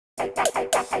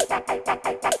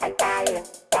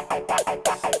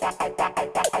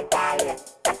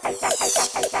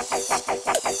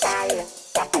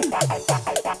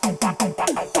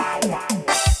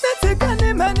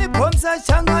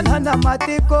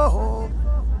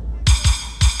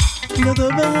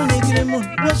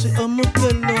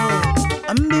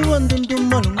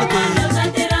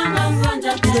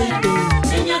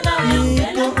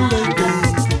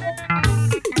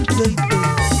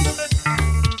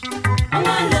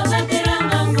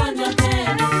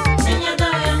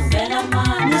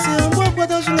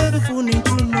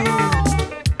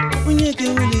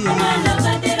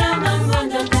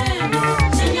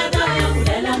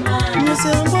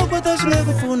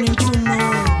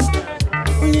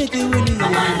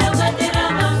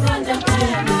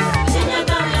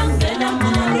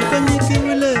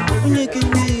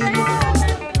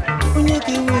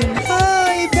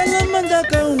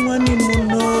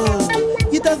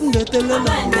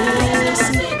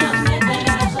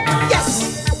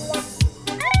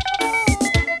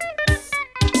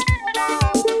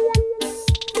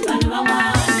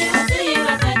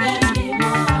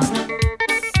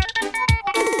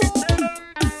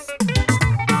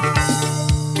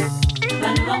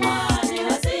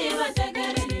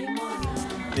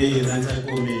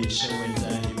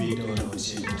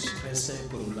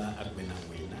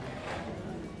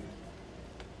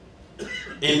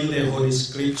In the Holy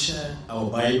Scripture, our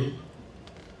Bible,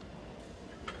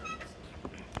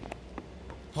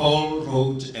 Paul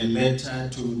wrote a letter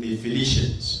to the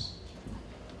Philippians.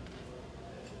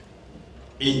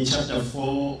 In chapter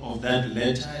 4 of that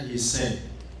letter, he said,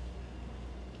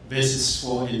 verses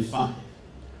 4 and 5,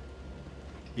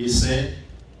 he said,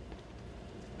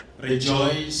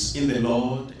 "Rejoice in the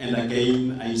Lord," and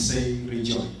again I say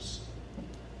rejoice.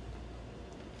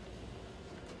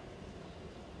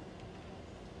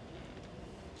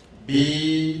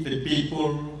 Be the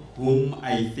people whom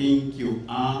I think you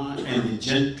are, and the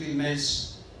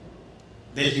gentleness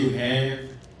that you have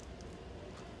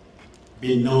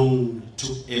been known to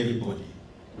everybody.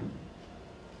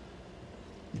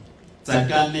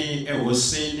 Tsakani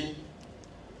Oasies,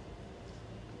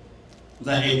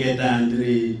 za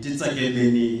engedandri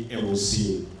titsakeleni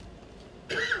Oasies.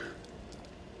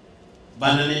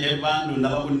 Banani evanhu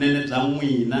lava kunene bya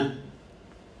n'wina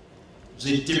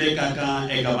byi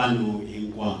tivekaka eka vanhu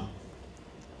hinkwavo.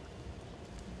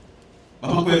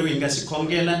 Vamakwerhu hi nga si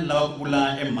khongela lava ku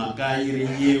vula emhaka yi ri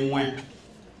yin'we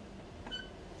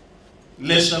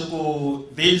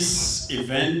leswaku this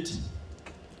event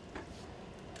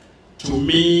to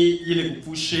me yi le ku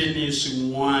pfuxeni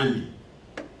swin'wana.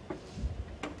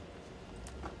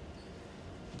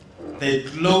 The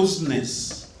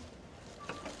closeness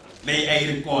leyi a yi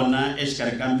ri kona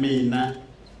exikarhi ka mina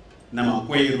na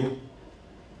makwerhu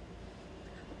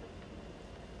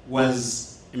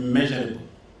was immeasurable.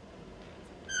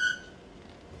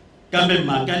 Kambe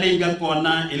mhaka leyi nga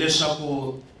kona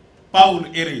hileswaku Paul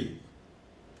eri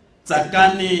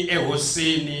tsakani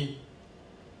ehosini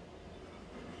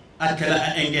a tlhela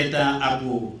a engeta a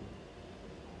ku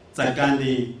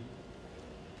tsakani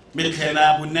mi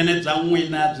tlhela vunene bya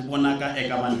n'wina byi vonaka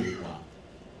eka vanhu hinkwavo.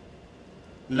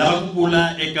 Lava ku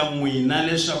vula eka n'wina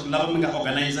leswaku lava mi nga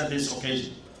organize this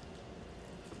occasion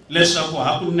leswaku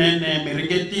hakunene mi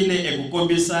ringetile eku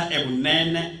kombisa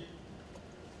evunene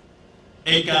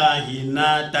eka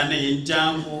hina tanihi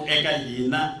ndyangu, eka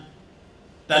hina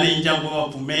tanihi ndyangu wa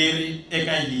vapfumeri,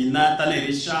 eka hina tanihi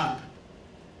rixaka.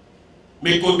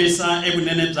 Mi kombisa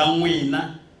evunene bya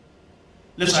n'wina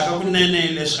leswaku hakunene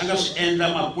leswi a nga swi endla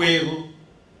makwerhu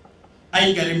a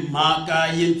yi nga ri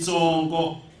mhaka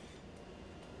yitsongo.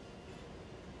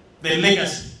 The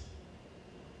legacy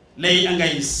leyi a nga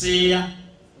yi siya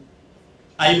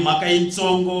a yi mhaka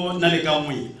yitsongo na le ka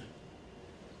n'wina.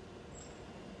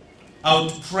 I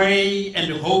would pray and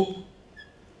hope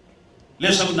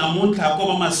leswaku namuntlha ko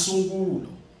va masungulo,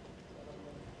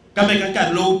 kambe ka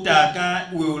nkarhi lowu taka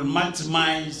we will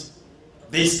maximize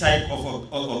this type of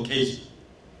occasion.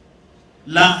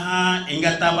 Laha hi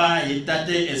nga ta va hi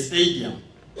tate a stadium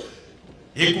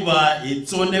hikuva hi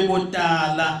tsone vo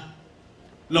tala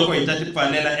loko hi ta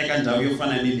tipfalela eka ndhawu yo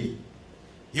fana ni leyi.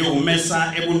 Hi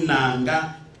humesa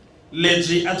evunanga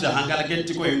lebyi a byi hangalake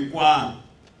tiko hinkwaro,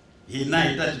 hina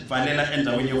hi ta tipfalela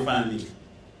endhawini yo fana ni leyi.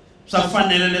 Swa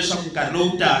fanele leswaku nkarhi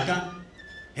lowu taka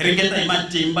hi ringeta hi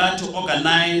matimba to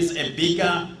organize a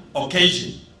bigger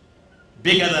occasion,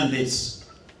 bigger than this,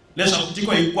 leswaku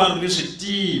tiko hinkwaro ri swi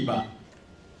tiva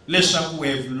leswaku we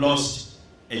have lost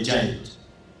a giant.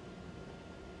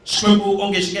 Xikwembu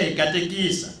onge xi nga hi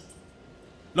katekisa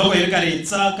loko hi ri karhi hi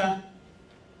tsaka,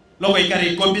 loko hi karhi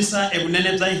hi kombisa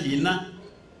evunene bya hina,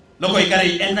 loko hi karhi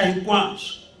hi endla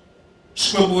hinkwaswo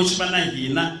Xikwembu xi va na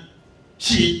hina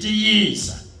xi hi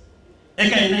tiyisa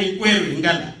eka hina hinkwerhu hi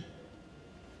nga la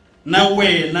na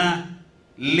wena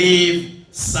leave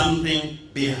something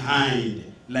behind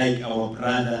like our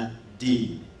brother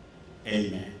did.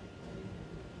 Amen.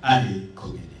 Ahi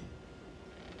khongeni.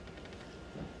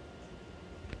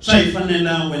 Swa hi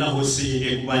fanela wena hosi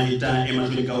ekuva hi ta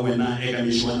emahlweni ka wena eka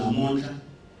mixo wa namuntlha.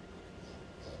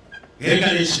 Hi ri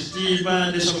karhi hi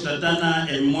tiva leswaku tatana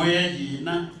emoya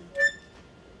hina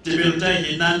timbilu ta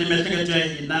hina ni miehleketo ya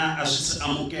hina a swi si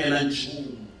amukela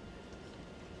nchumu.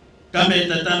 Kambe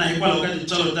tatana hikwalaho ka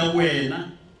tintswalo ta wena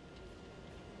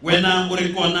u ri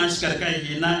kona xikarhi ka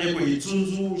hina eku hi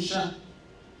tsundzuxa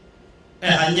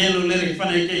ehanyelo leri hi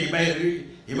faneleke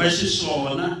hi va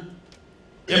xiswona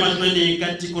emahlweni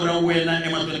ka tiko ra wena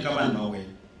emahlweni ka vanhu va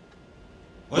wena.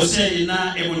 Hosi ya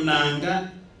hina evunanga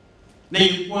ni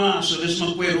hinkwaswo leswi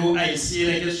makwerhu a hi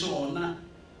siyeleke swona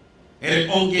hi ri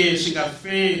onge swi nga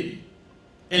feli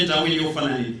endhawini yo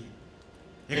fana ni leyi.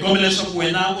 Hi kombela leswaku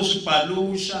wena u swi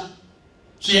paluxa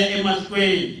swi ya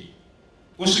emahlweni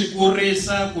u swi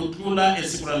kurisa ku tlula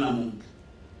esiku ra namuntlha.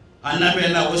 Ha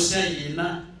navela hosi ya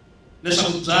hina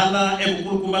leswaku byala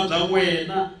evukulukumba bya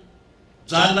wena,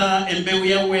 byala embewu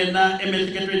ya wena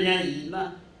emiehleketweni ya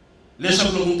hina,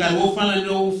 leswaku loko nkarhi wo fana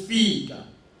lowu fika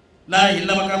laha hi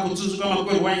lavaka ku tsundzuka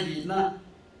makwerhu wa hina,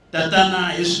 tatana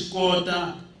hi swi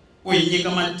kota u hi nyika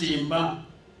matimba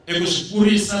eku swi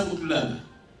kurisa ku tlula la.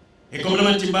 Hi kombela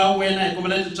matimba ya wena, hi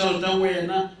kombela tintswalo ta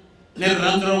wena ni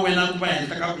rirhandzu ra wena ku va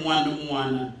henhla ka kun'wana ni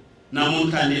un'wana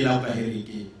namuntlha ni laha ka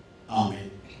heriki. Amen.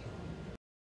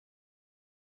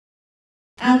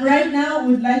 And right now,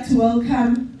 we'd like to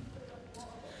welcome,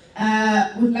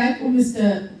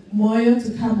 Mr. Moyo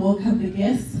to come welcome the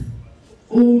guests.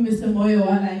 Mr. Moyo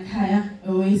Walaikaya,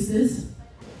 Oasis.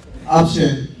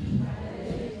 Action.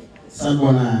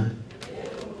 Sanbonani.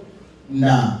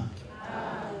 Na.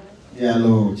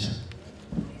 Dialocha.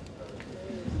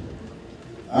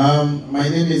 My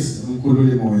name is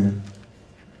Mkululi Moyo.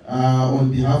 On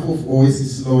behalf of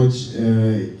Oasis Lodge,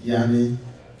 Giyani,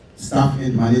 staff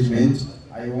and management,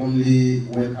 I warmly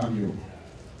welcome you.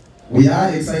 We are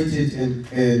excited and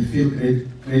feel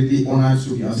greatly honored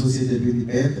to be associated with the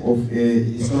birth of a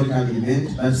historical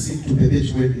event that seeks to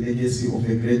perpetuate the legacy of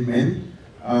a great man,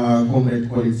 Comrade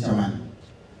Chabane.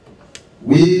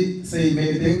 We say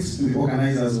many thanks to the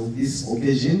organizers of this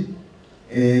occasion,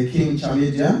 Kincha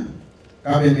Media,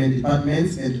 government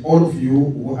departments, and all of you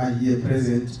who are here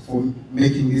present for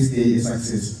making this day a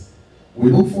success. We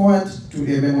look forward to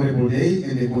a memorable day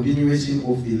and a continuation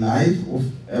of the life of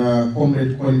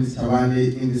Comrade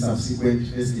Chabane in the subsequent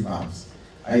festivals.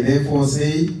 I therefore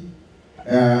say,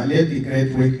 let the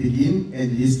great work begin and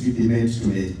history be made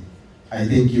today. I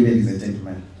thank you, ladies and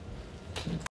gentlemen.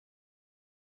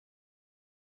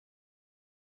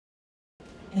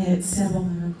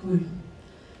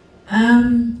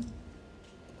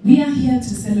 We are here to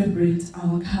celebrate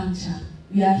our culture.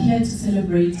 We are here to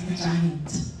celebrate a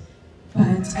giant.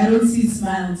 But I don't see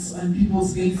smiles on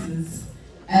people's faces.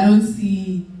 I don't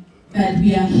see that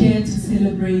we are here to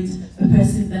celebrate a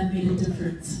person that made a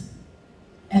difference.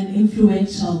 An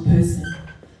influential person.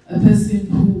 A person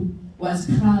who was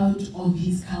proud of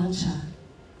his culture.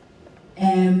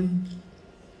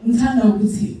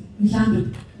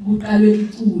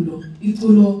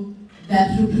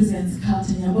 That represents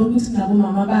culture. And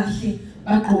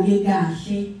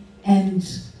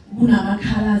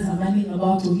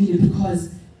because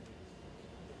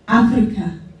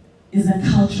Africa is a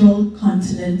cultural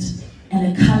continent and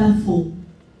a colorful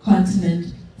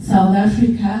continent. South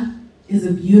Africa is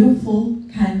a beautiful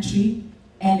country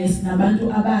and it's Nabantu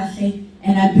Abahle,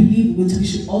 and I believe we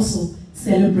should also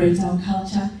celebrate our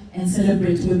culture and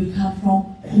celebrate where we come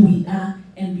from, who we are,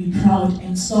 and be proud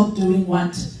and stop doing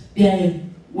what their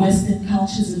Western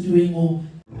cultures are doing or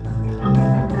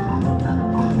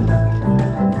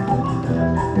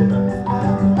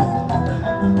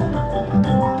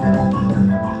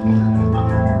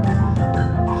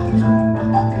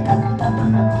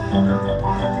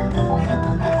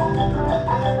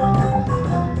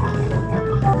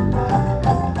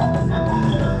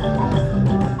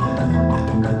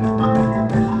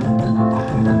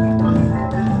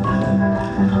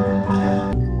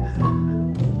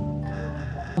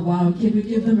wow, can we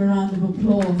give them a round of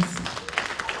applause?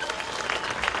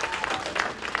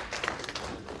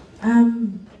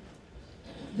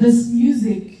 This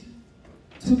music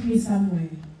took me somewhere.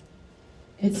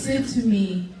 It said to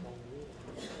me,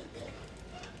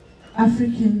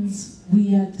 Africans,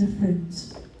 we are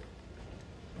different.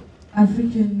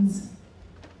 Africans,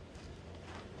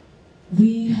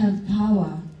 we have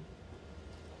power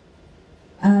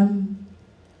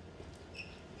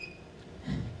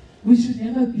we should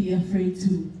never be afraid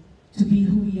to be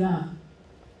who we are.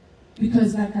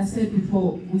 Because like I said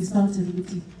before we started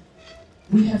with it,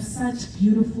 we have such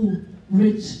beautiful,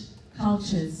 rich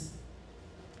cultures,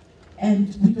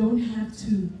 and we don't have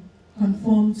to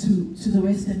conform to the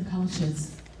Western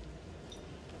cultures.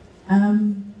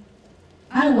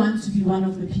 I want to be one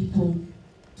of the people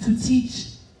to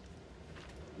teach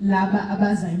Laba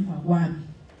Abaza Mpagwami,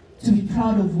 to be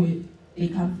proud of where they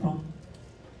come from.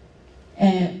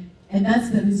 And that's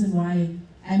the reason why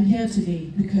I'm here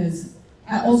today, because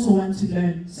I also want to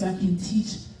learn so I can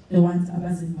teach the ones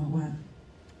Abaza Mpagwami.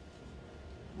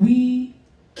 We,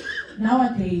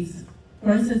 nowadays,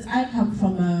 for instance, I come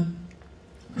from a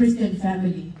Christian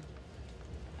family.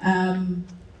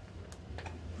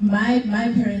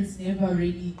 My parents never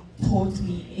really taught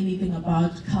me anything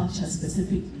about culture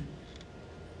specifically.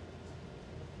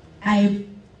 I'm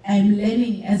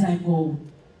learning as I go.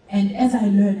 And as I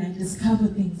learn, I discover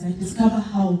things. I discover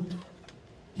how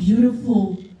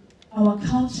beautiful our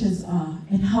cultures are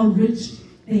and how rich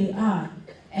they are.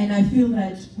 And I feel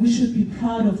that we should be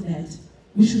proud of that.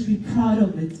 We should be proud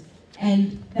of it.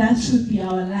 And that should be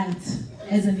our light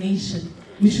as a nation.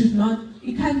 We should not,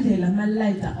 ikandela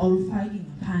malaita awufaki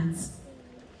ngaphansi.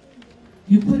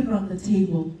 You put it on the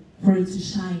table for it to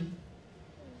shine.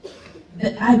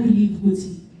 That I believe,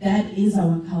 Guti, that is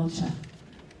our culture.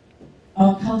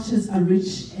 Our cultures are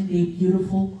rich and they're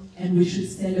beautiful, and we should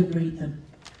celebrate them.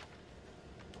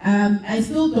 I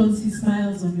still don't see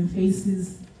smiles on your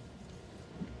faces.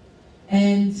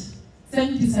 And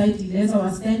same decided, as I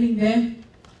was standing there,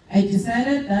 I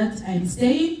decided that I'm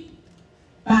staying,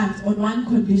 but on one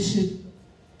condition.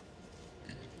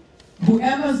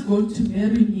 Whoever's going to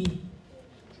marry me,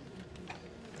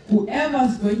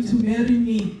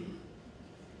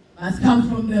 must come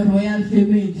from the royal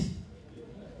family.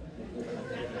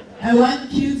 I want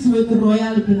kids with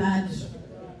royal blood.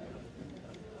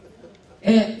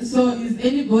 So is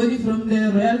anybody from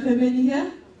the royal family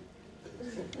here?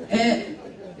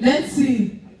 Let's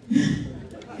see.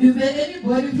 Is there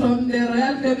anybody from the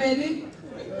royal family?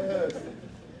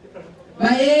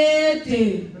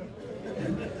 Bayete.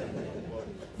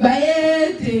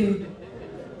 Bayete.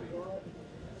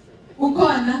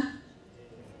 Ukona.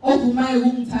 Ovumayo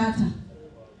umtata.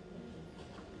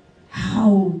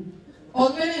 How?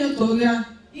 Ogene yotoga.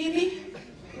 Ini?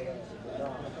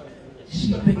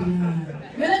 Shipenya.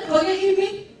 Wena toga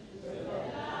ini?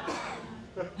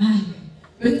 Ay.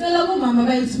 Bengicela bomama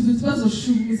bayethu ukuthi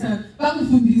bazoshumisa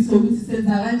bangifundise ukuthi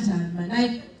senza kanjani man.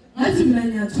 Hayi ngathi mina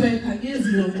ngiyathweka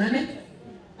angenzi yona ne?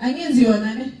 Angenzi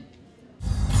yona ne?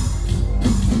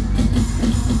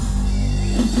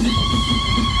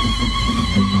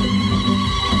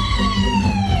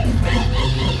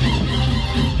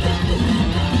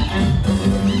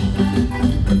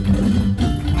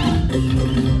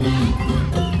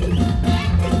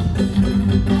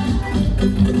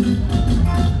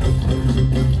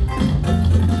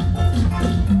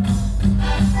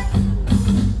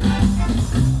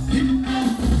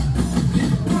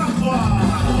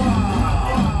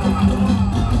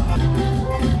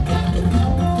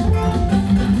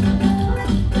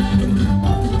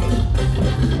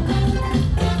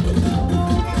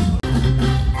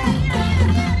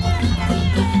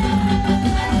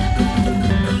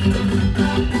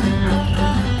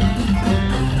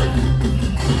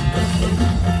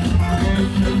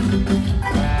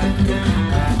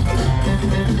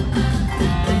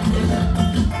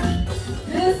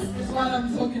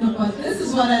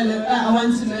 I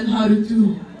want to learn how to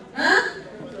do. Huh?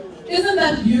 Isn't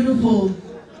that beautiful?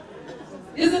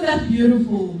 Isn't that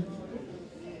beautiful?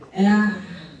 Yeah.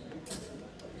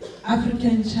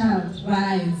 African child,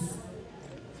 rise.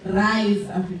 Rise,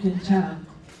 African child.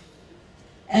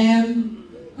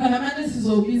 Kwalamane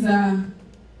sizobiza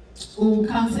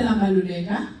uCouncillor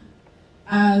Maluleka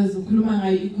as ukhuluma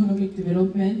ngayo economic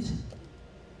development.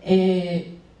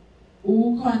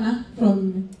 Ukhona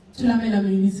from Thulamela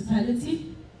municipality.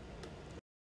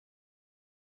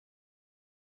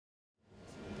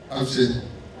 Absent.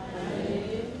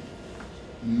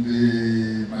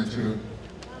 The material.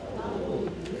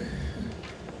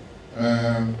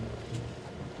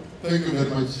 Thank you very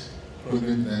much,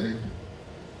 Program Director.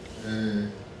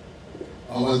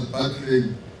 I was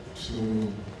battling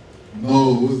to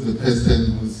know who's the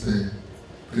person who's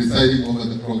presiding over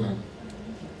the program.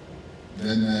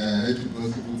 Then I had to go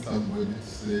to somebody to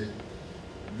say,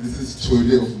 this is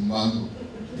Chauke of Mango.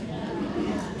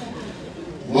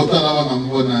 What are I'm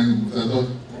going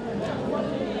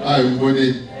I'm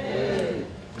going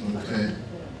okay.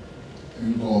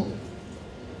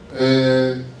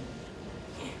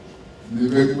 ni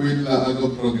vekiwile aka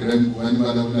program ku va ni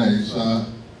vulavula hi swa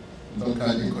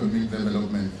local economic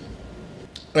development.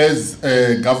 As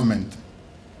a government,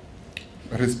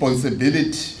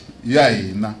 responsibility ya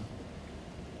hina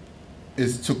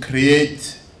is to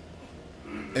create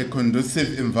a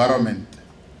conducive environment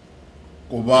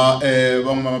ku va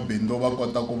van'wamabindzu va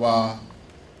kota ku va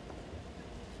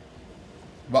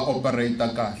operate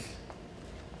kahle.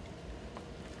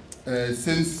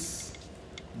 Since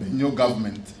the new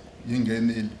government yi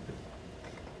nghenile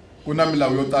ku na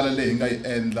milawu yo tala leyi hi nga yi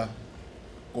endla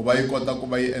ku va yi kota ku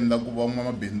va yi endla ku va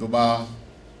van'wamabindzu va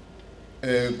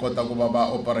kota ku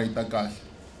va operate kahle.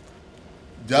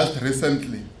 Just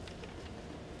recently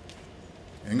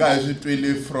hi nga hi swi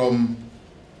twile from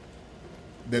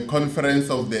the conference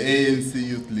of the ANC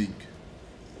Youth League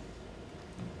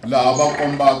laha va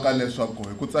kombaka leswaku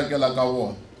hi ku tsakela ka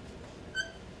vona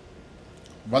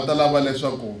va ta lava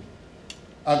leswaku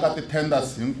aka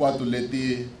ti-tenders hinkwato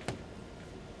leti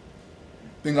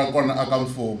ti nga kona aka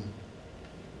mfumo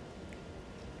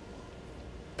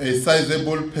a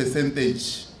sizable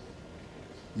percentage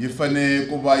yi fane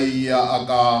ku va yi ya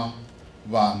aka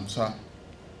vantshwa.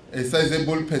 A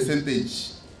sizable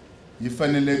percentage yi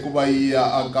fanele ku va yi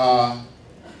ya aka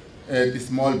the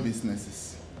small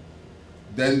businesses.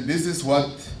 Then this is what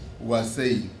we are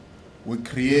saying. We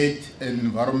create an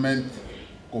environment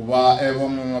ku va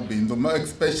van'wamabindzu,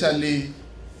 especially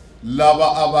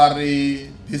lava a va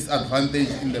ri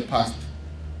disadvantaged in the past,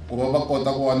 ku va va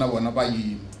kota ku va na vona va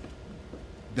yima.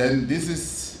 Then this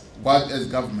is what as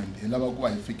government hi lava ku va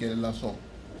hi fikelela swona.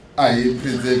 A hi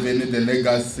preserving the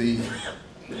legacy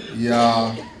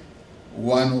ya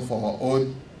one of our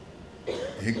own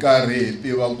hi karhi hi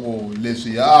tiva ku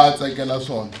leswi ya tsakela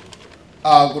swona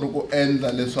a ku ri ku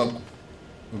endla leswaku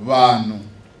vanhu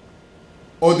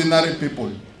ordinary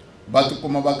people va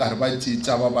tikuma va karhi va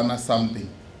cinca va va na something.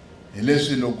 Hi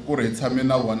leswi loko ku ri hi tshame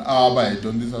na vona a va hi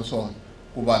dyondzisa swona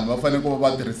ku vanhu va fanele ku va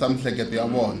va tirhisa miehleketo ya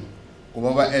vona ku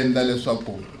va va endla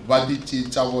leswaku va ti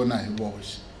cinca vona hi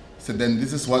voxe. So then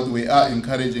this is what we are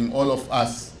encouraging all of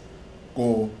us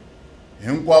ku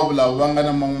hinkwavo lava va nga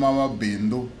na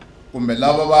mabindzu kumbe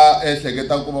lava va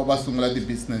ehleketa ku va va sungula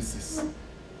ti-businesses,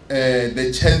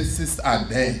 the chances are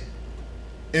there,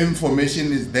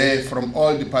 information is there from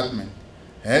all departments.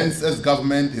 Hence as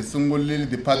government hi sungulile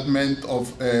department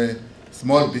of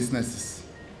small business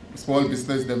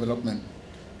development.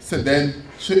 So then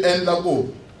swi endla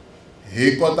ku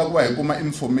hi kota ku va hi kuma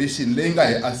information leyi nga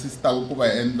hi assistaka ku va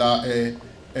hi endla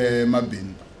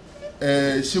mabindzu.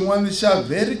 Xin'wana xa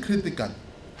very critical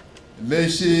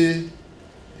lexi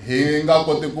hi nga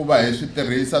koti ku va hi swi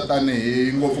tirhisa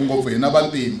tanihi ngopfungopfu hina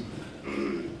vantima,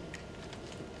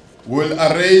 we'll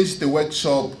arrange the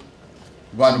workshop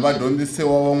vanhu va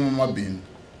dyondzisiwa van'wamabindzu.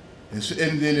 Hi swi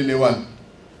endlile leyiwani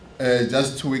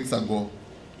just 2 weeks ago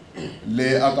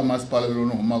le aka masipala lowu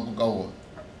ni humaka ka wona.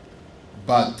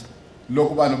 But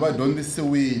loko vanhu va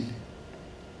dyondzisiwile,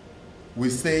 we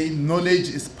say knowledge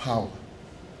is power,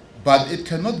 but it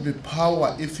cannot be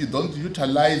power if you don't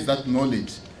utilize that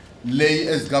knowledge lay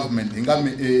as government hi nga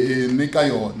nyika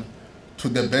yona to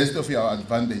the best of your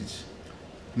advantage.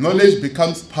 Knowledge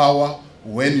becomes power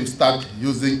when you start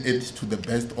using it to the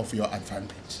best of your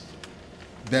advantage.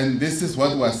 Then this is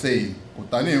what we are saying.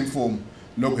 Kutani inform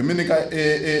loko hi mi nyika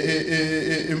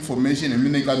information hi mi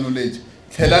nyika knowledge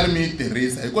tlhelani mi yi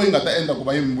tirhisa hi ko yi nga ta endla ku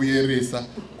va yi mi vuyerisa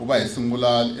ku va hi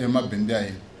sungula mabindzu ya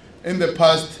hina. In the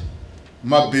past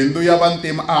mabindzu ya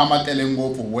vantima a ma tele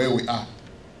ngopfu where we are,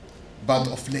 but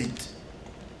of late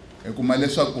hi kuma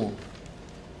leswaku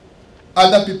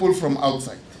other people from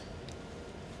outside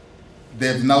they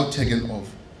have now taken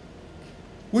over.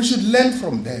 We should learn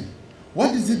from them.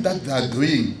 What is it that they are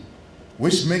doing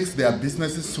which makes their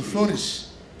businesses to flourish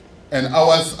and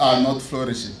ours are not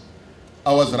flourishing?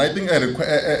 I was writing a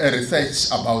research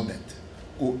about that.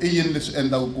 Ku iyin leswi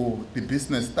endlaku ku the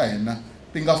business ta hina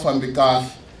ti nga fambi kahle.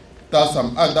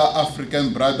 Some other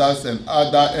African brothers and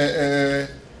other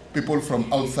people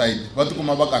from outside va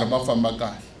tikuma va karhi va famba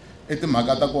kahle. I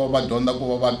timhaka ta ku va dyondza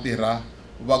ku va tirha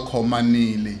va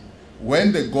khomanile.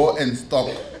 When they go and stock,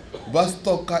 va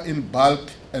stocka in bulk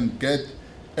and get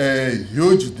a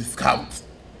huge discount.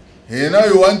 Hina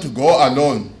you want to go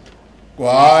alone.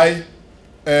 Why?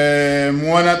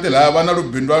 Mwana tila va na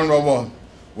rubindwani ra vona.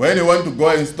 When you want to go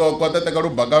and stock, va ta teka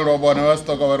rubakani ra vona va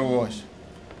stocka va ri voxe.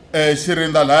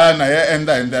 Xirinda laya na ya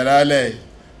endla hi ndlela yaleyo.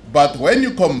 But when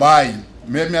you combine,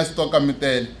 mi ya stocka mi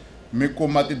tele, mi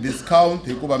kuma ti-discount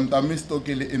hikuva mi ta mi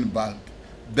stockile in bulk.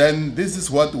 Then this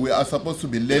is what we are supposed to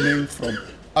be learning from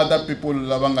other people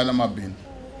lava nga na mabindzu.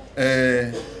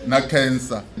 Na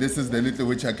cancer, this is the little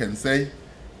which I can say.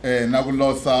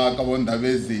 nakulosa ka bondaba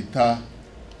ezitha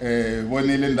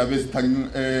bonile indaba ezitha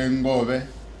ngobe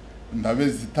indaba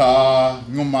ezitha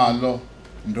ngumalo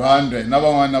ndwandwe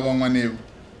nabangwane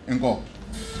enkomo.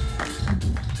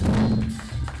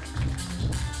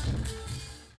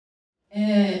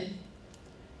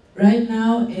 Right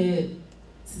now,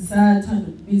 sisathanda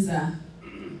ukubiza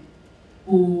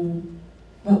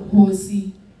Oasies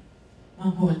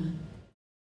mahona.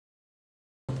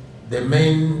 The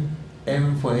main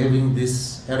aim for having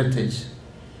this heritage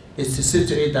is to see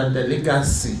to it that the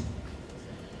legacy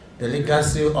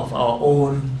of our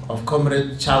own, of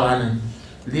Comrade Chabane,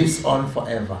 lives on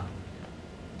forever.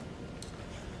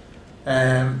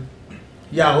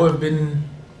 Yeah, we've been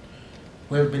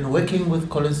working with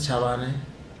Collins Chabane,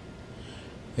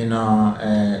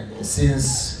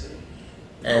 since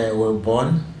we were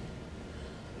born,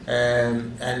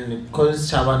 and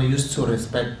Collins Chabane used to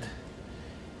respect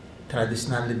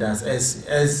traditional leaders, as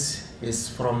is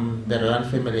from the royal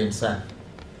family himself.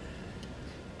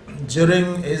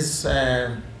 During his,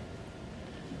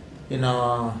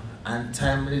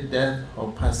 untimely death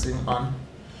or passing on,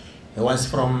 it was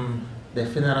from the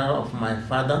funeral of my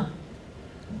father.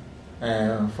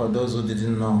 For those who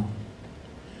didn't know,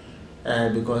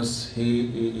 because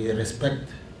he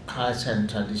respects culture and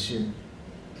tradition.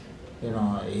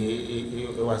 He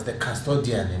was the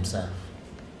custodian himself.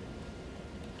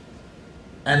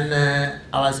 And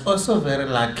I was also very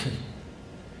lucky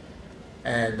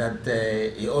that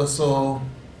we also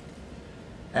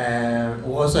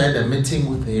had a meeting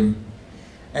with him,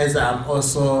 as I'm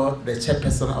also the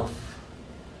chairperson of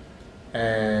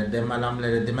the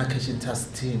Malamlele Demarcation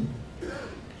Task Team.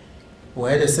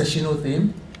 We had a session with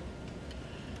him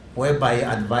whereby he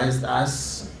advised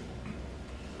us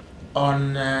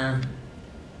on a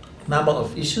number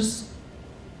of issues,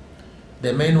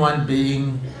 the main one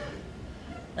being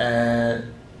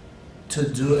to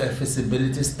do a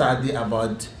feasibility study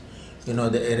about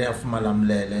the area of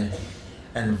Malamlele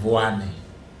and Vuane,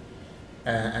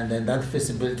 and then that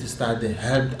feasibility study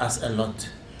helped us a lot.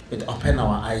 It opened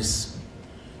our eyes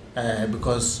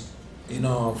because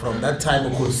from that time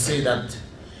we could see that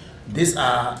these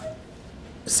are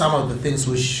some of the things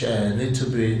which need to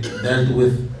be dealt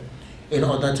with in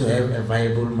order to have a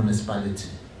viable municipality.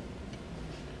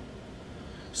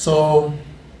 So,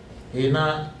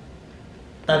 hina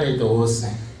tani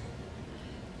Oasies,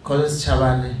 Collins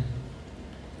Chabane,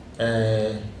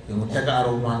 nguteka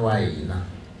arumwan wa hina.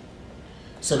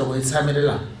 So loko hi tshamile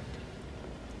la,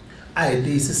 a hi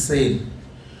tiyisiseni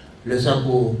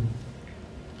leswaku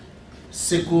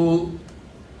siku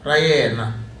ra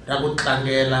yena ra ku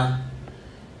tlangela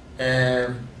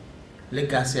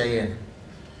legacy ya yena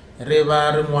ri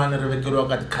va rin'wana ri vekeriwa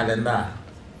ka tikhalendara.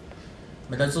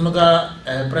 Mi ta tsundzuka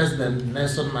President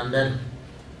Nelson Mandela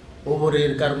u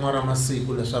vurile ka rin'wana ra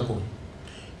masiku leswaku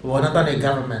vona tanihi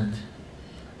government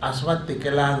a swi va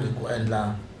tekelangi ku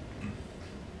endla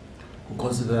ku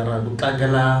considera ku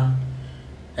tlangela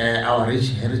our rich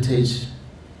heritage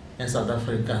in South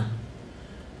Africa,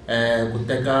 ku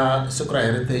teka siku ra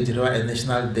heritage ri va a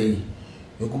national day,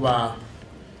 hikuva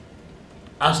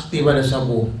a swi tiva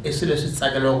leswaku i swilo leswi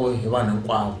tsakeliwaka hi vanhu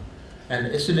hinkwavo, and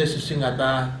i swilo leswi swi nga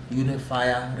ta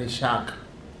unify rixaka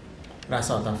ra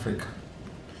South Africa.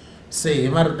 Se hi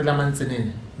marito lama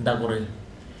ntsinini nda ku ri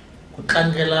ku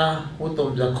tlangela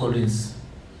vutomi bya Collins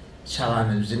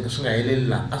Chabane byi swi nga heleli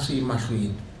la a swi yi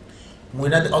mahlweni.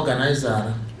 N'wina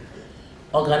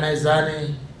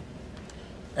ti-organizani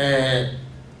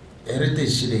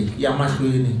heritage leyi ya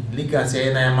mahlweni, legacy ya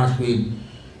yena ya mahlweni,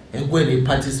 hinkwenu hi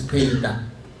participate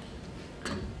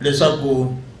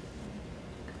leswaku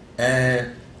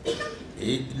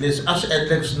leswi a swi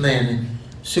endleke swinene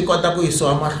swi kota ku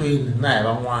yisiwa mahlweni na hi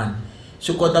van'wana,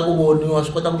 swi kota ku voniwa,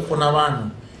 swi kota ku pfuna vanhu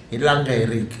hi langa hi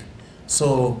riki.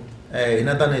 So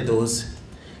hina tanihi Oasies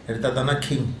hi tata na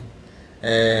King,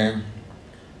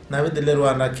 na vito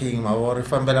leriwani ra King mavoko ri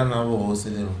fambelana na vuhosi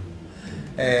lero.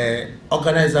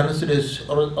 Organizani swilo leswi,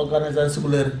 organizani siku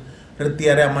leri ri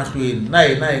tiya ri ya mahlweni, na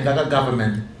hina hi nga ka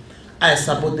government a hi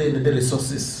supporteni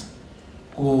ti-resources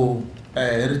ku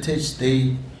heritage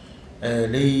day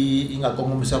leyi yi nga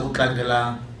kongomisa ku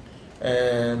tlangela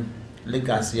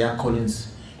legacy ya Collins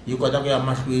yi kota ku ya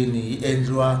mahlweni, yi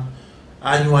endliwa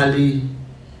annually,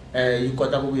 yi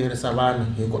kota ku vuyerisa vanhu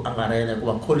hi ku angarhela,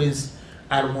 hikuva Collins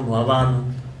a ri munhu wa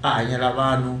vanhu, a hanyela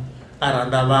vanhu, a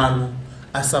rhandza vanhu,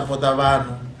 a sapota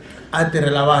vanhu, a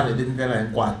tirhela vanhu hi tindlela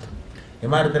hinkwato. Hi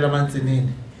marito lama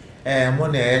ntsinini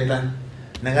munhu heta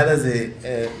ni nga ta ze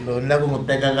loyi ni lava ku n'wi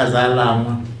teka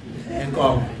kazalamwa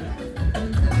inkomo.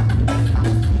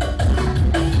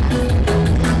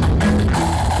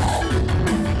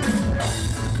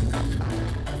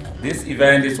 This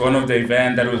event is one of the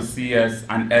events that will see us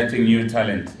unearthing new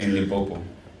talent in Limpopo.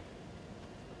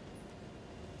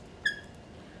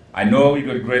 I know we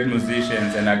got great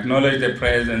musicians, and I acknowledge the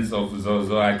presence of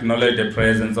Zozo, I acknowledge the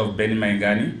presence of Benny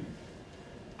Maingani.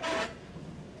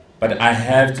 But I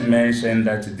have to mention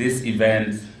that this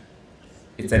event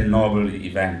is a noble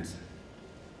event.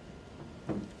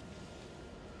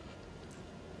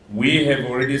 We have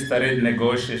already started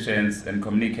negotiations and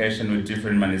communication with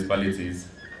different municipalities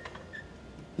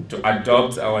to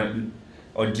adopt our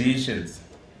auditions.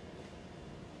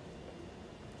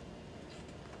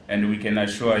 And we can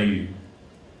assure you,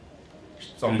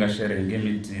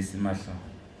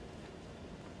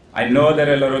 I know that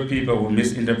a lot of people will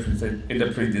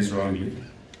interpret this wrongly,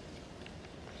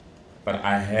 but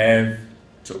I have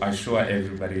to assure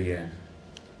everybody here,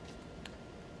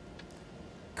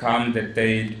 come the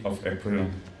 3rd of April,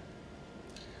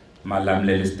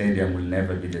 Malamlele Stadium will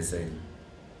never be the same.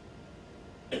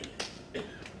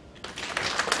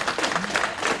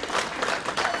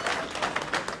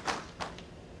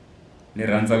 Ni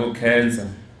rhandza ku khensa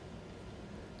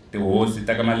tihosi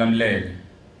ta ka Malamulele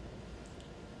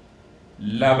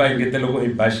lava engetela loko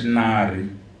hi bashinari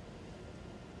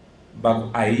va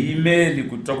ku a hi yimeli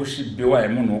ku twa ku xibiwa hi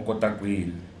munhu wo kota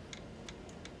kwini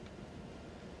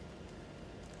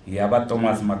hi ya va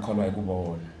Thomas Makholwa hi ku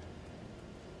vona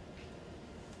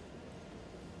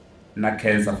na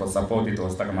khensa for support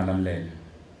tihosi ta ka Malamulele,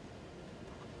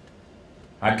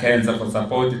 a khensa for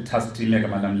support task team ya ka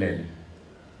Malamulele,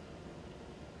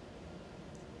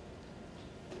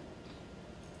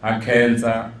 a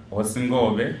khensa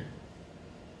Hosingobe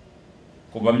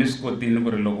ku va mi swi kotile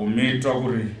ku ri loko mi twa ku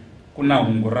ri ku na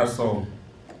hungu ra so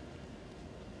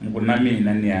ku na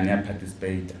mina ni ya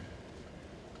participate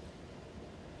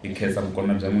hi khensa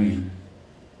vukona bya n'wina.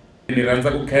 Ni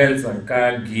rhandza ku khensa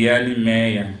ka Giyani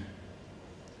Mayor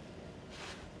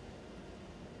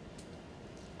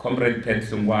Comrade Pet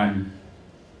Hlungwane,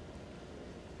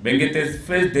 bengete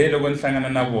first day loko ni hlangana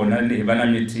na vona ni va na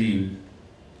meeting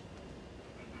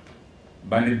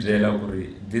bani byela ku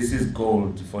ri this is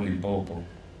gold for Limpopo.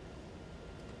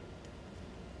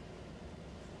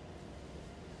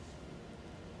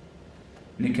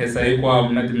 Ni khensa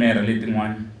hinkwavo na timera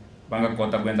letin'wana va nga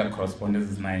kota ku endla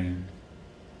correspondences na hina.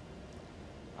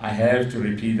 I have to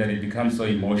repeat that it becomes so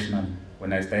emotional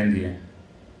when I stand here.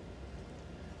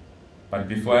 But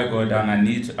before I go down, I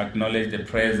need to acknowledge the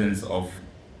presence of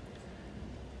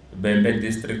Bembe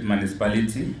District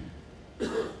Municipality.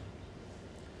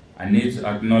 I need to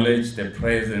acknowledge the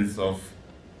presence of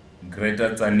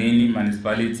Greater Tzaneen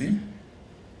Municipality.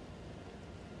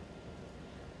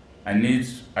 I need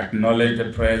to acknowledge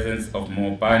the presence of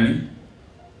Mopani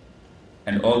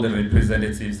and all the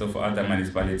representatives of other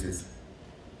municipalities.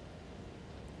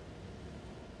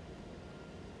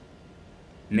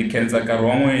 Ni khensa nkarhi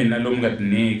wa n'wina lomu nga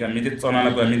tinyika mi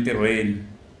titsonana ku ya mintirhweni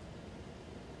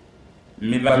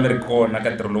mi va mi ri kona ka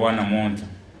ntirho lowu wa namuntlha.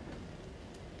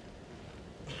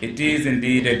 It is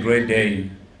indeed a great day,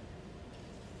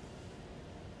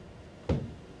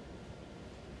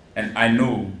 and I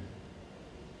know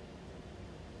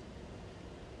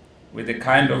with the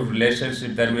kind of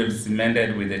relationship that we have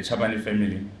cemented with the Chabane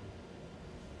family,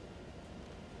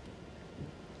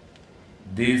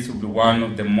 this will be one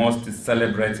of the most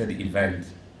celebrated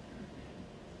events.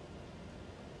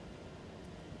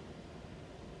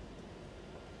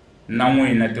 Na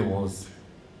n'wina tihosi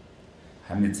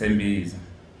ha mi tshembisa.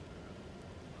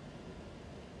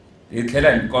 Hi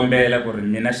tlhela hi kombela ku ri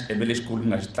mina xiave lexikulu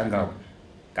nga xi tlangaka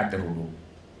ka ntirho lowu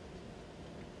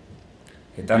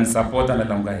hi ta mi sapota na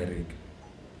laha nga heriki.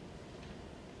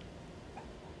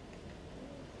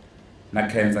 Na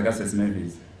khensa ka Sesi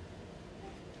Mavis,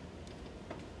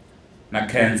 na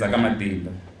khensa ka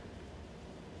Matimba,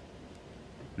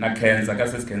 na khensa ka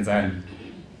Sesi Kenzani,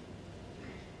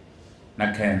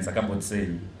 na khensa ka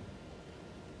Botseni.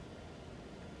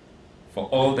 For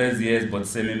all those years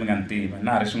Botseni mi nga ni tiva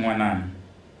na ha ri xin'wanana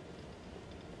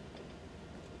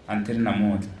until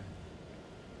namuntlha.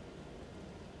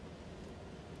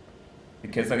 Hi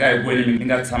khensa ka hinkwenu mi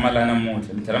nga tshama laha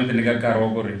namuntlha mi tlhela mi ti nyika nkarhi wa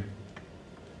ku ri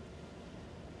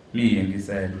mi hi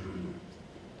yingisela.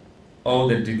 All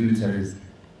the dignitaries,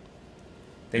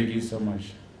 thank you so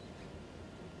much.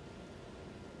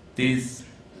 This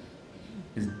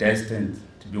is destined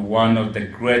to be one of the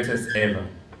greatest ever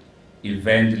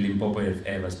event Limpopo have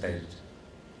ever staged.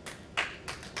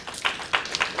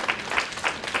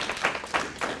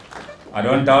 I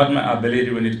don't doubt my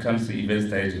ability when it comes to event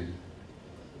staging.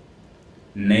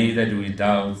 Neither do we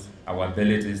doubt our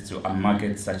abilities to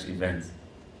market such events.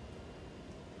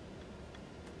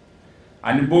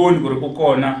 Aniboni ku ri ku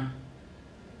kona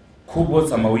nkhuvo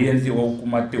tshama wu endliwa wu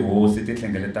kuma tihosi ti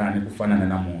hlengeletani ku fana na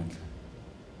namuntlha.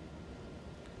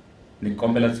 Ni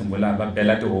kombela tshungula va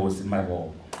bela tihosi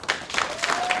mavoko.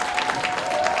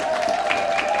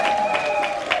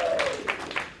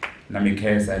 Na mi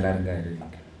khensa ila ri nga heriki.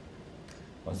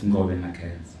 Hosi Ngobeni na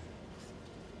khensa.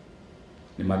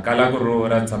 Ni makala ku ro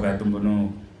ra tshava ya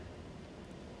tumbuluko.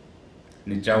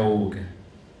 Ni Chauke.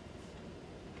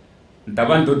 Ni ta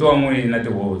va ndoto wa n'wina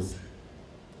tihosi.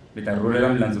 Mi ta rhulela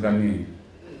milandzu ka mina.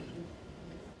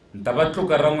 Ni ta va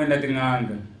tluka ra n'wina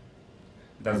tin'anga.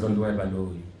 Ni ta zondiwa hi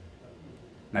valoyi.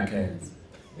 Na khensa.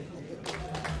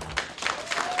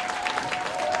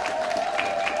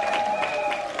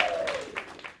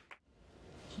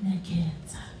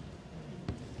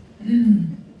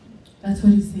 That's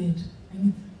what he said.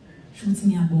 Shuthi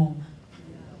ngiyabonga.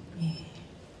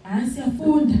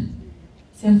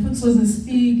 Siyafunda soze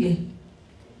sifike.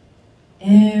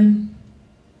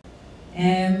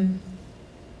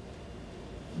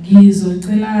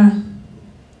 Ngizocela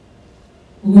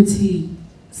ukuthi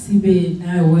sibe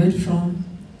na word from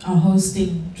our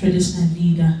hosting traditional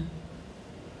leader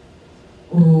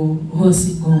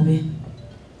Hosi Ngobe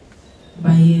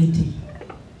Bayeti.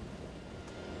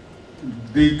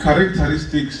 The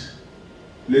characteristics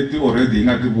let already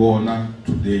not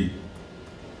today,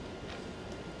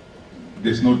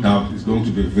 there's no doubt it's going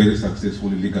to be a very successful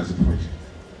legacy project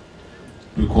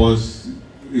because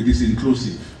it is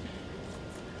inclusive.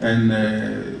 And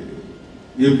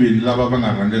even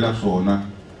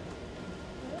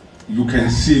you can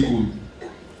see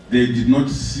they did not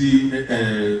see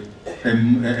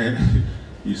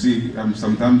you see,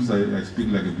 sometimes I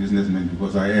speak like a businessman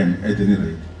because I am at any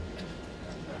rate.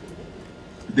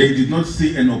 They did not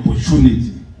see an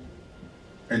opportunity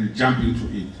and jump into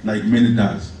it like many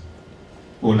does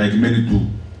or like many do.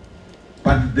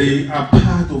 But they are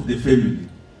part of the family.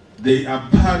 They are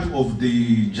part of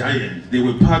the giant. They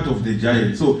were part of the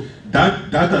giant. So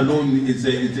that alone is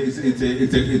a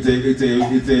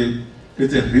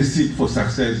receipt for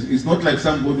success. It's not like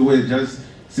somebody will just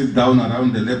sit down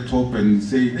around the laptop and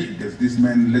say, hey, there's this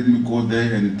man, let me go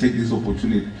there and take this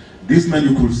opportunity. This man,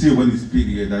 you could see when he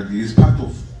speaks that he's part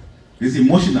of, he's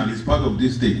emotional, he's part of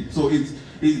this thing. So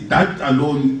that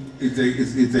alone is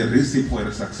a receipt for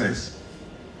a success.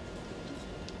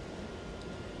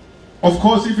 Of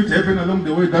course, if it happened along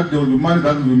the way that there will be money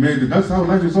that will be made, that's how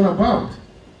life is all about.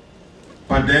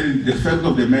 But then the fact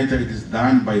of the matter, it is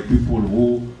done by people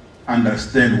who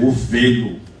understand, who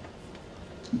value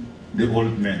the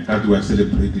old men that we are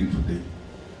celebrating today.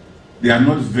 They are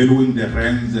not valuing the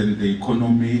rands and the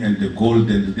economy and the gold,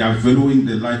 and they are valuing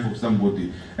the life of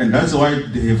somebody. And that's why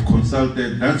they have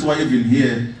consulted. That's why even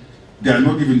here, they are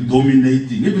not even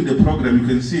dominating. Even the program, you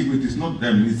can see it is not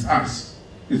them, it's us.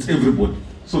 It's everybody.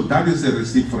 So that is a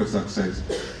receipt for a success.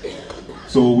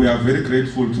 So we are very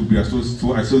grateful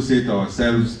to associate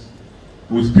ourselves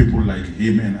with people like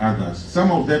him and others.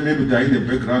 Some of them, maybe they're in the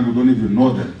background, we don't even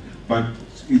know them, but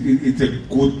it's a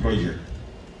good project.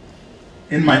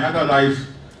 In my other life,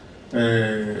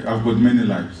 I've got many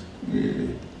lives.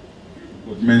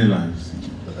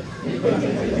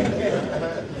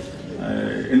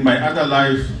 In my other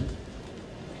life,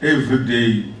 every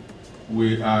day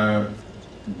we are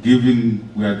dishing,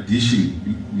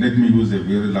 let me use a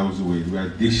very lousy word, we are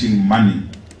dishing money,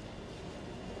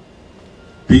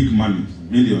 big money,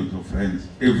 millions of rands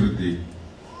every day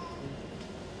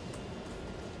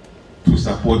to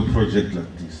support projects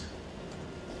like this.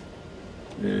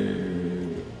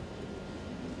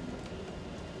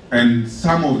 And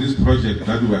some of these projects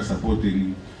that we are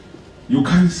supporting, you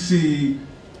can see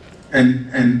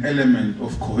an element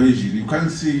of cohesion. You can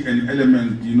see an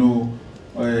element, you know,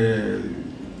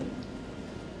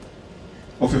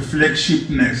 of a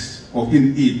flagshipness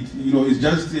in it. You know, it's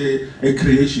just a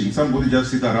creation. Somebody just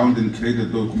sit around and create a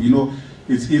document. You know,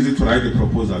 it's easy to write a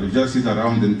proposal. You just sit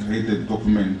around and create a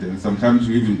document, and sometimes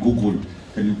you even Google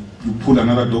and you pull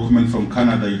another document from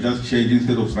Canada. You just change,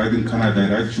 instead of writing Canada,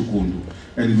 you write Chukundu,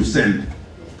 and you send.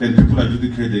 Then people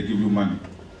adjudicate, they give you money.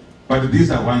 But these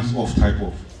are once-off type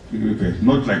of repairs,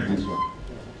 not like this one.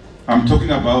 I'm talking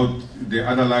about the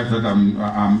other life that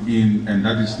I'm in, and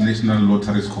that is National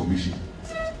Lotteries Commission.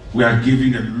 We are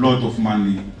giving a lot of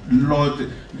money,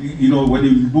 you know, when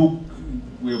you look,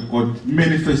 we have got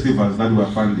many festivals that we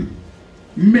are funding,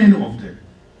 many of them.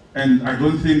 And I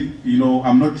don't think, you know,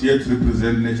 I'm not here to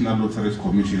represent National Lotteries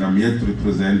Commission, I'm here to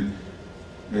represent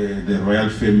the royal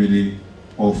family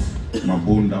of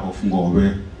Mabunda, of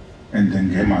Ngobe, and the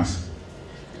Ngemas.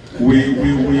 We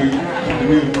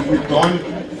don't,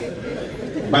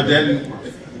 but then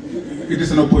it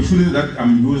is an opportunity that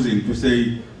I'm using to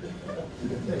say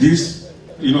this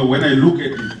you know, when I look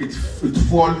at it, it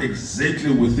falls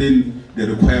exactly within the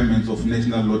requirements of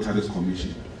National Lotteries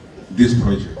Commission, this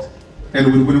project.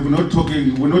 And we're not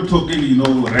talking, you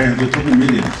know, rands, we're talking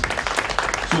millions.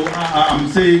 So I'm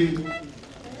saying,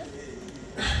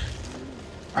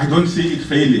 I don't see it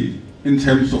failing in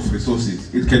terms of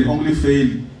resources. It can only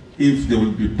fail if there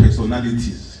will be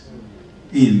personalities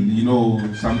in, you know,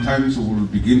 sometimes we will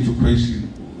begin to question,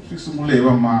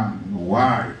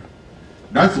 why?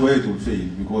 That's where it will fail,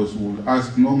 because we'll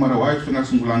ask, no matter why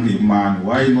man,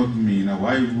 why not me,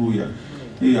 why Ruya?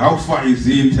 How far is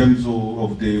he in terms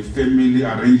of the family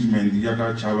arrangement,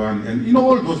 Yaka Chabane, and you know,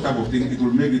 all those type of things, it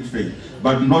will make it fail,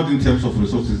 but not in terms of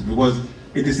resources, because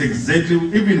it is exactly,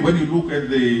 even when you look at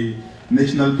the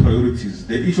national priorities,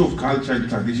 the issue of culture and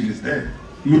tradition is there.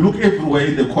 You look everywhere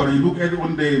in the corner, you look at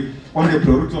on the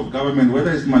priority of government,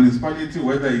 whether it's municipality,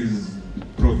 whether it's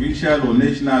provincial or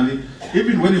nationally,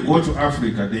 even when you go to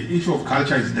Africa, the issue of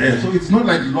culture is there. So it's not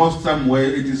like lost somewhere,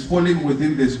 it is falling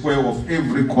within the square of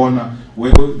every corner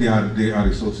where there are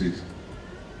resources.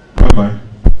 Bye-bye.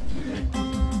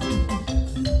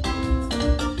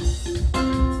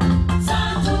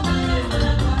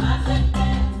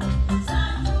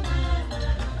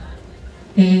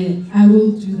 I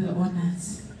will do the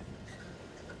honors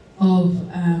of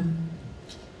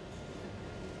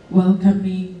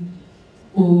welcoming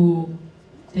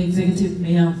the Executive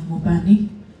Mayor of Mopani,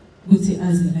 Guti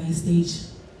Azila stage,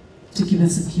 to give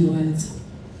us a few words.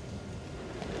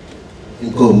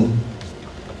 Inkomo.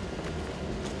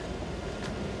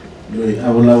 Lui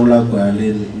abula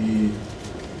kwaleni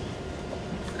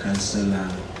Councillor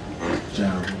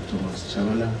Thomas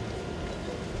Chavala,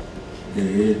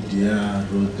 the Dia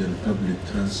Road and Public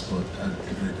Transport at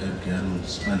Giyani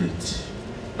Municipality.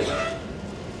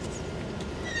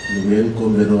 Lumen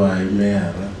Komerwa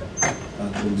Imera,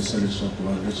 akumbisaliswa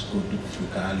kuwanga sikotu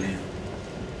kufikale.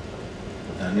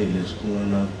 Tani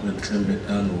leskuwana kwentembe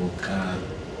kanu wokara.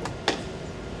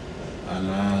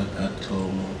 Ala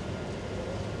katomo.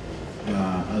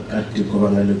 Akati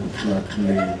kubangale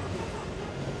kutule.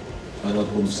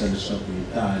 Akumbisaliswa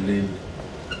kuitale.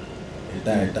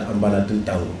 Ita ambala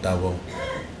tintangu tabo.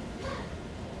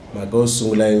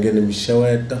 Magosungula ingeni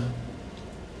mishaweta.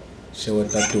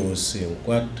 Shaweta to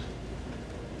kwat.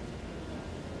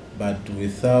 But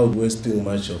without wasting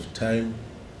much of time,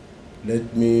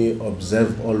 let me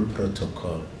observe all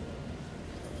protocol.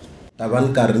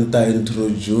 Taban karinta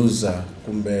introducer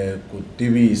kumbe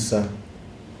kutivisa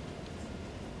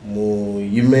mu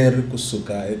yimeri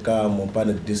kusuka eka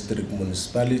Mopani District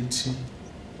Municipality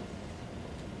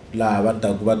la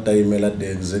bata imela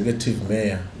the Executive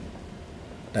Mayor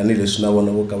tanile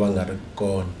sunabona boka bangari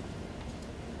kon.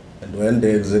 And when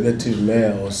the Executive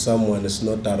Mayor or someone is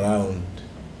not around,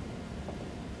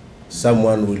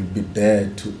 someone will be there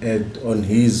to act on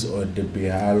his or the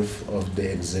behalf of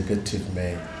the Executive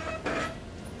Mayor.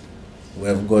 We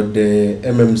have got the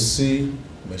MMC,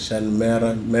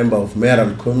 member of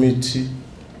Mayoral Committee,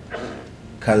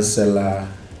 Councillor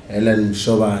Helen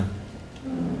Chabane.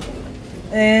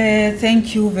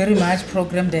 Thank you very much,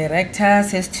 Program Director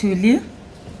Sestuli.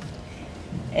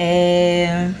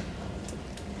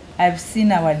 I've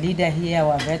seen our leader here,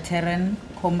 our veteran,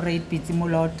 Comrade Piti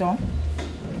Muloto,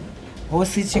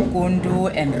 Hosi Chikundu,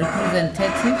 and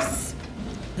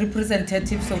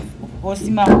representatives of Hosi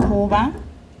Makoba,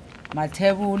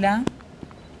 Matebula,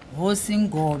 Hosi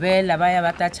Ngobe, Labaya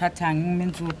Bata Chatang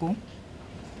Minzuku.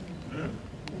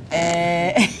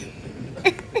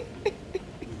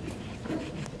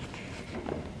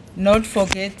 Not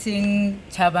forgetting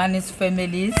Chabane's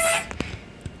families,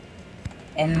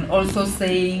 and also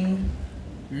saying,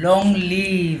 long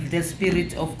live the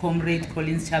spirit of Comrade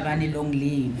Collins Chabane, long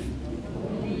live.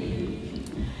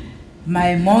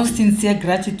 My most sincere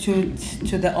gratitude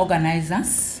to the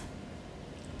organizers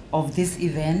of this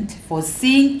event for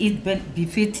seeing it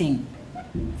befitting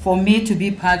for me to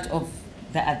be part of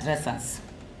the addressers.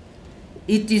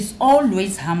 It is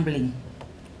always humbling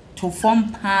to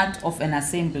form part of an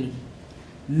assembly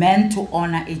meant to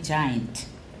honor a giant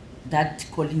that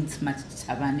Collins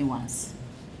Chabane was.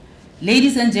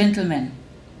 Ladies and gentlemen,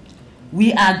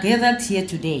 we are gathered here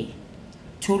today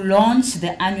to launch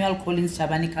the annual Collins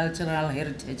Chabane Cultural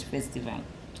Heritage Festival.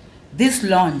 This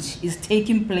launch is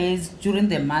taking place during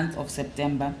the month of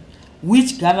September,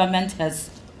 which government has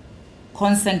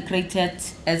consecrated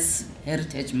as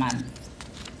Heritage Month.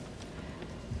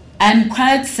 I'm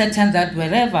quite certain that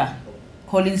wherever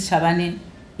Collins Chabane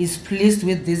is pleased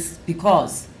with this,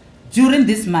 because during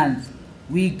this month,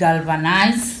 we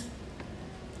galvanize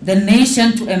the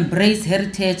nation to embrace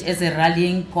heritage as a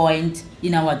rallying point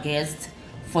in our guests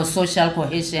for social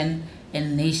cohesion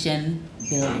and nation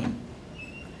building.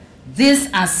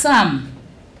 These are some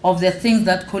of the things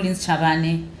that Collins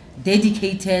Chabane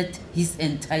dedicated his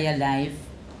entire life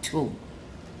to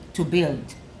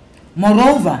build.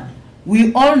 Moreover,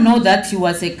 we all know that he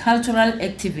was a cultural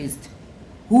activist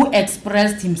who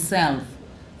expressed himself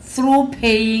through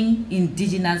playing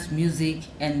indigenous music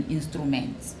and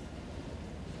instruments.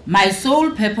 My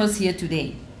sole purpose here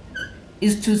today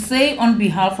is to say on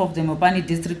behalf of the Mopani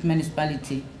District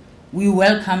Municipality, we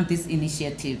welcome this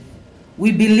initiative.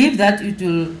 We believe that it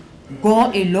will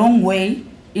go a long way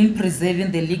in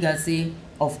preserving the legacy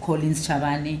of Collins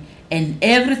Chabane and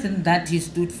everything that he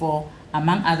stood for.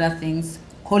 Among other things,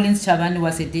 Collins Chabane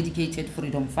was a dedicated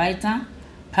freedom fighter,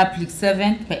 public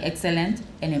servant by excellence,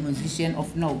 and a musician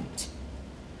of note.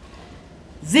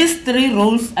 These three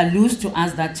roles allude to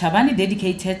us that Chabane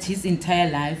dedicated his entire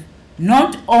life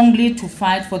not only to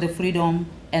fight for the freedom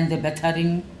and the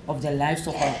bettering of the lives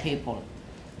of our people,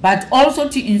 but also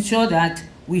to ensure that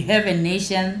we have a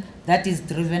nation that is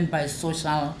driven by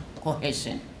social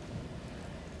cohesion.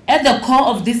 At the core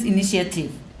of this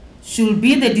initiative should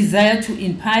be the desire to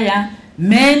inspire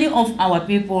many of our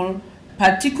people,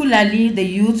 particularly the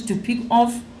youth, to pick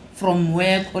off from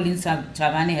where Collins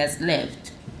Chabane has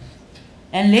left.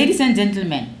 And ladies and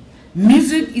gentlemen,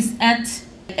 music is at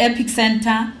the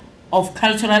epicenter of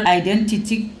cultural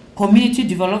identity, community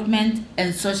development,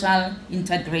 and social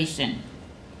integration.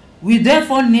 We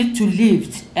therefore need to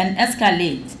lift and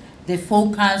escalate the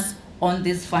focus on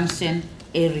this function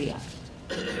area.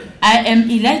 I am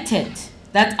elated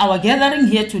that our gathering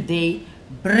here today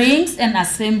brings an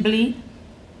assembly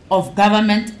of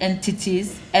government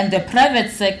entities and the private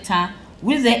sector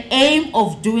with the aim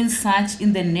of doing such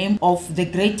in the name of the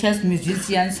greatest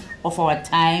musicians of our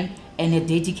time and a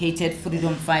dedicated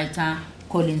freedom fighter,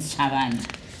 Collins Chabane.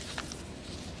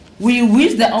 We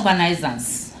wish the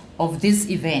organizers of this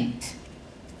event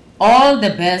all the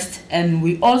best, and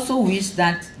we also wish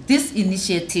that this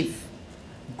initiative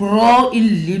grow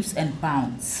in leaps and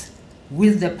bounds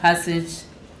with the passage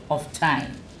of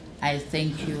time. I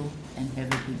thank you and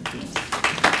have a good day.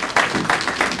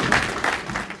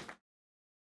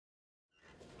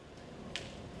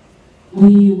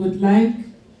 We would like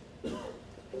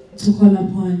to call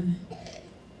upon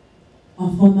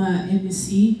our former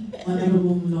MEC,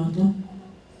 Honorable Mlondo,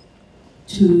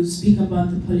 to speak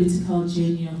about the political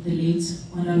journey of the late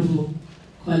Honorable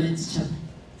Collins Chabane.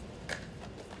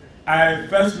 I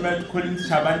first met Collins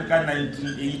Chabane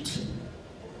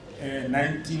in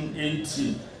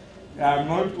 1980. I'm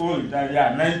not old,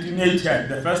 1980.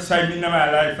 The first time in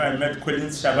my life I met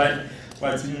Collins Chabane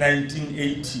was in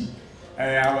 1980.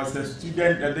 I was a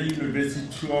student at the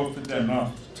University of the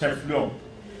North, Teflo.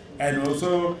 And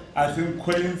also, I think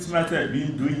Collins must have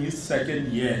been doing his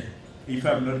second year, if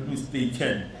I'm not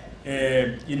mistaken.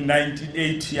 In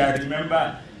 1980, I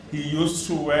remember he used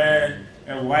to wear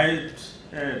a white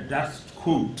dust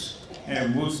coat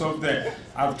most of the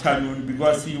afternoon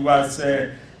because he was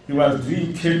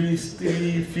doing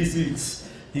chemistry, physics.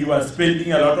 He was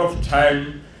spending a lot of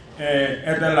time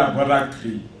at the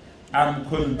laboratory. I'm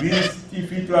convinced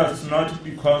if it was not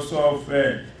because of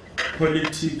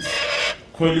politics,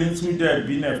 Collins would have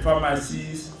been a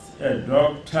pharmacist, a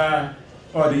doctor,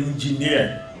 or an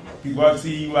engineer, because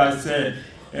he was,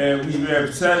 we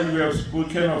have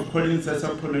spoken of Collins as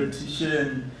a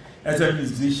politician, as a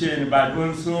musician, but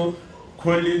also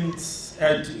Collins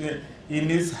in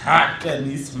his heart and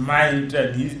his mind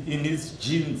and in his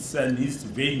genes and his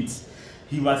veins,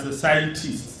 he was a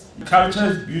scientist. Culture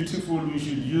is beautiful, we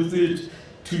should use it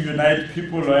to unite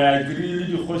people. I agree with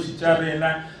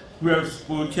the who have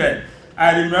spoken.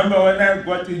 I remember when I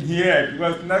got in here,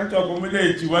 because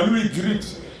when we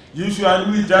greet,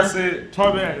 usually we just say,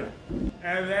 Tobel.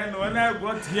 And then when I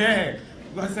got here,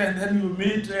 because and then you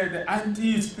meet the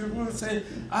aunties, people say,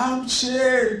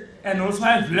 Avshir. And also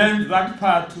I've learned that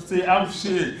part to say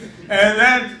Avshir. And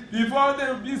then before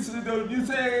they'll be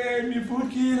saying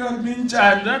Mifuki or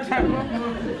Kincha.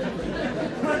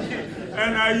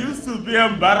 And I used to be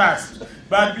embarrassed.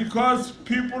 But because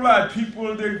people are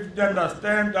people, they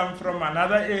understand I'm from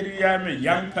another area, I'm a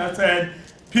young person,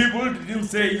 people didn't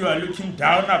say you are looking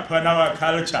down upon our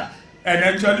culture. And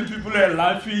actually people are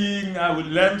laughing, I would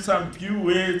learn some few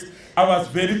words. I was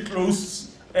very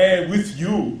close with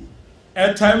you.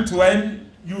 At times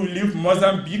when you leave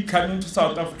Mozambique coming to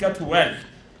South Africa to work,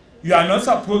 you are not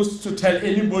supposed to tell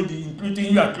anybody,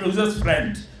 including your closest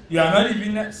friend. You are not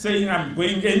even saying I'm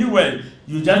going anywhere.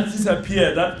 You just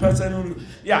disappear. That person will,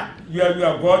 yeah, you are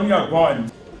gone, you are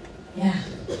gone. Yeah,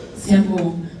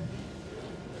 simple.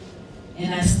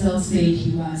 And I still say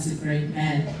he was a great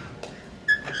man.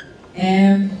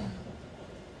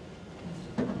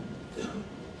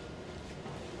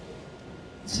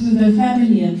 To the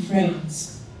family and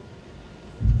friends,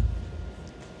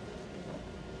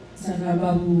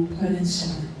 Sagababu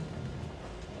Kolensha,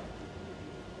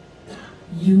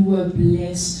 you were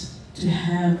blessed to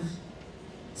have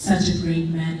such a great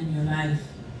man in your life.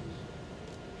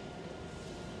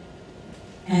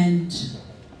 And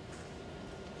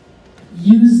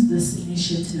use this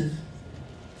initiative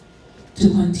to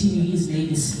continue his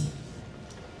legacy.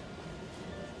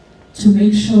 To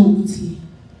make sure Uti,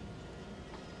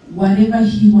 whatever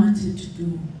he wanted to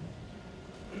do,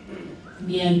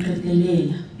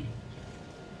 niyaqedelela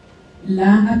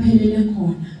la aphelele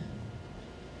khona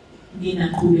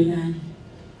ninaqhubekani.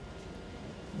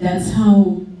 That's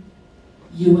how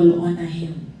you will honor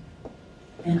him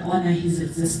and honor his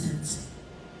existence.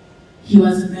 He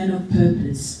was a man of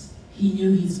purpose. He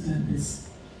knew his purpose.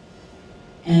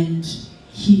 And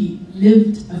he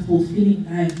lived a fulfilling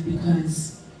life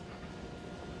because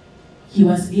he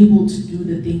was able to do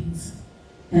the things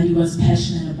that he was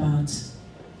passionate about.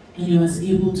 And he was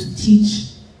able to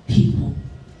teach people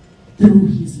through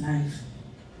his life,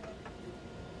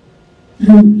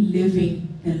 through living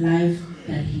the life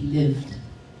that he lived.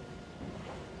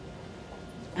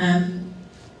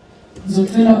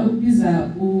 Zocela ukubiza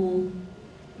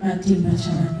uMatimba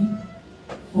Chabane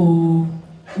for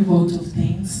a vote of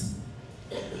thanks.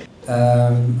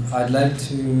 I'd like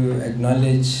to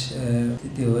acknowledge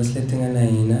the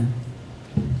Oasies.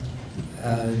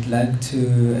 I'd like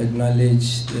to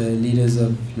acknowledge the leaders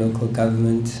of local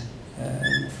government,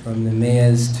 from the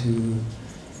mayors to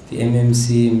the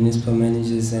MMC, municipal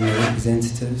managers and the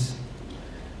representatives.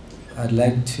 I'd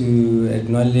like to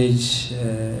acknowledge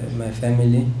my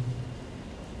family.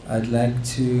 I'd like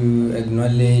to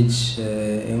acknowledge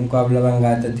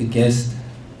the guest,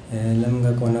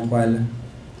 Lamga Kona Kwala,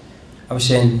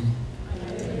 Absheni,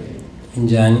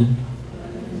 Giyani,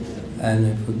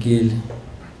 and Fugil.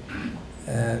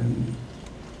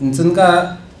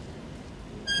 Ntunga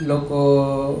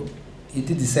loko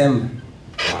iti December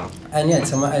ani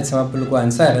atsama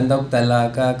pulukwana sa renda kutala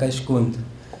ka Xikunda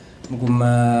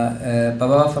mukuma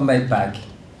baba va famba hi baki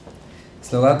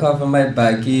so va kha famba hi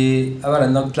baki a va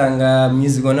renda ku tlanga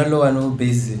music ona lowa no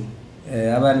busy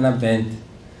a va na band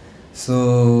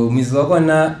so music wa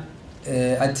kona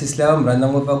artist lava mranda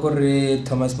ngopfu ku ri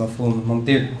Thomas Mafuma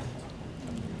mamtivi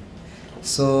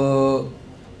so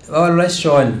va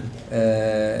Sean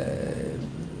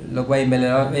loko va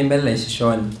yimbelela hi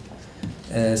Sean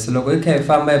so loko hi kha hi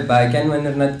famba hi baki ani va ni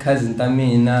ri na cousin ta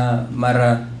mina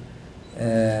mara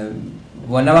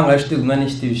vona va nga swi tivi na ni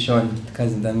xi tivi Sean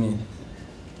cousin ta mina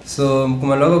so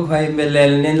mukuma loko kha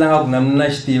yimbelela ni endla nga ku na mina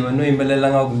xi tiva no yimbelela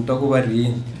nga ku ni twa ku va ri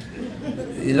yini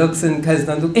hi loko se ni cousin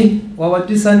ta ndzi wa va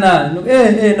twisa na no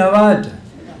na vadya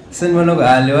se ni vona ku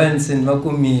lewa se ni va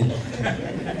kumile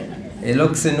hi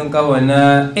loko se ni ka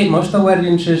vona ma swi ta ku va ri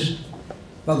yini sweswi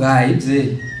va ku hi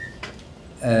byeli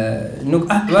no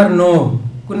va ri no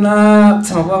ku na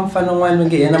tshama ku va mfana n'wana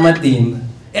nge yena matimba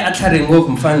a tlhari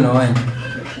ngopfu mfana wa wena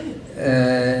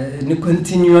ni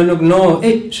continue no no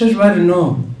sweswi va ri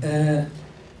no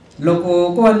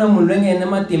loko ko va na munhu loyi nga yena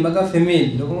matimba ka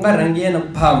family loko nga rhangi yena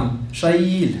ku phama swa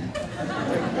yila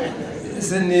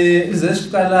se ni ze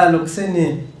swi kala loko se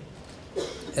ni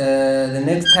the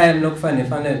next time loko fane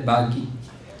baki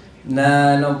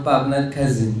na papa na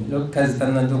cousin loko cousin ta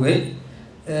na nto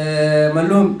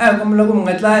malum comme loko mi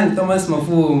nga tlangi Thomas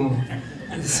Mafuma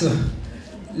so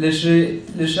leswi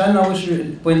ana ku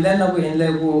swi pointana ku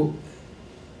endla ku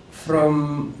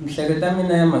from mihleketa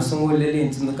mina ya masungulo leyi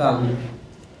tsundzukaka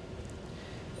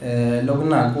loko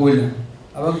na kula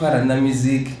a va ku rhandza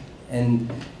music and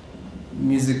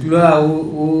music lowa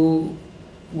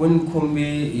wu ni khumbi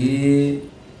hi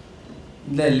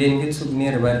ndlela leyi nge tshuki ni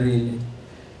yi rivarile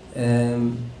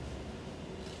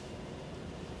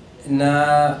na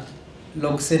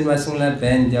loko se ni va sungula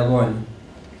band ya vona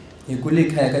hi kule hi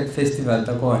khaya ka ti-festival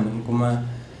ta kona mi kuma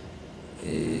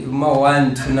ma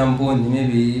 1-2 nampundzu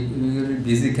maybe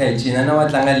busy kha hi cina na va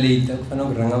tlanga late ku fanele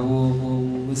ku rhanga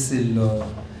vu Sillo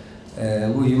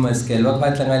vu Human Scale va kha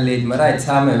va tlanga late mara hi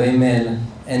tshama hi va yimela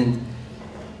and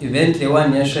event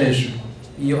leyiwani ya sweswo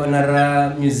yi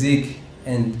honora music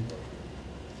and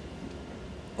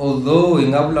although hi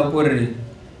nga vula ku ri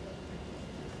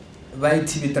va yi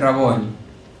tiviti ra vona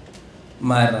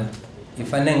mara hi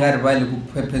fanele hi nga rivali ku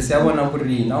purpose ya vona ku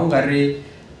ri yini a ku nga ri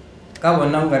ka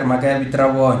vona ku nga ri mhaka ya vito ra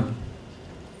vona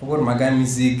a ku ri mhaka ya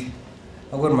music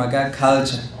a ku ri mhaka ya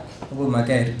culture a ku ri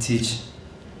mhaka ya heritage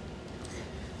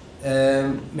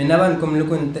mina va ni kombile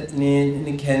ku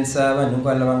ni khensa vanhu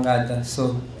hinkwavo lava nga ta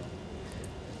so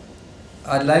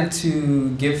I'd like to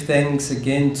give thanks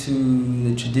again to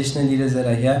the traditional leaders that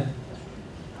are here.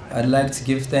 I'd like to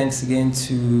give thanks again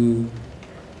to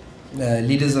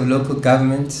leaders of local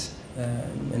government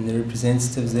and the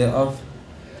representatives thereof.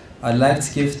 I'd like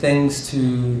to give thanks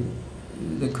to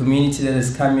the community that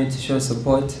has come here to show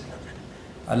support.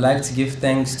 I'd like to give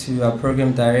thanks to our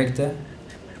program director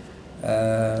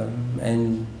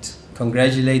and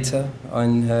congratulate her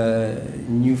on her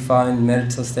newfound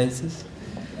marital status.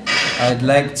 I'd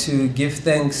like to give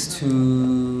thanks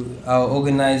to our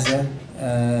organizer,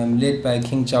 led by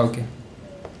King Chauke.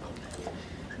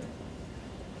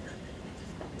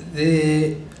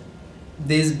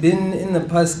 There's been, in the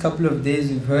past couple of days,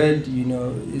 we've heard,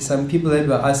 some people that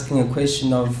were asking a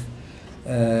question of,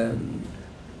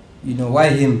 why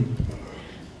him?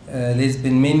 There's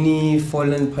been many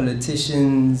fallen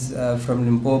politicians from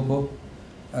Limpopo.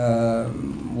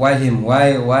 Why him?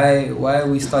 Why are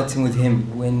we starting with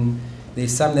him when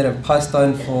there's some that have passed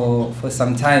on for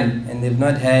some time and they've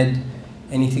not had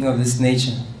anything of this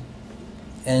nature?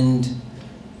 And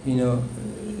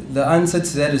the answer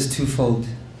to that is twofold.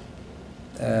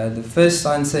 The first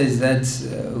answer is that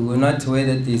we're not aware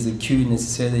that there's a queue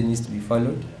necessarily that needs to be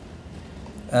followed.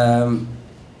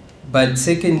 But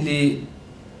secondly,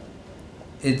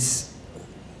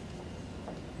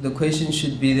 the question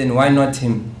should be then, why not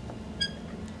him?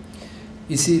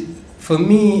 You see, for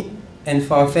me and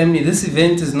for our family, this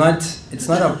event is it's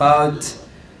not about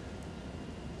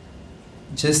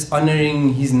just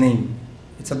honoring his name.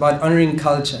 It's about honoring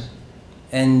culture.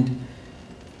 And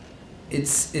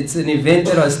it's an event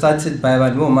that was started by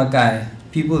Makai,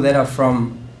 people that are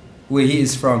from where he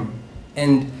is from.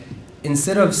 And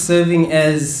instead of serving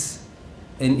as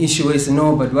an issue where you say,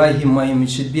 no, but why him, it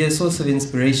should be a source of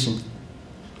inspiration.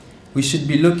 We should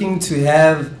be looking to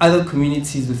have other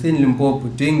communities within Limpopo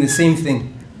doing the same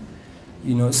thing.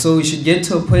 So we should get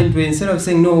to a point where instead of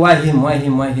saying, no, why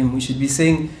him, we should be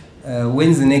saying,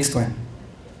 when's the next one?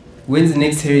 When's the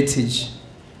next heritage?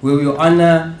 Where we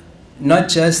honor not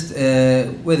just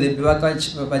whether it be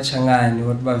Bachangani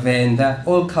or Bavenda,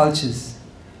 all cultures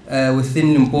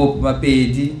within Limpopo,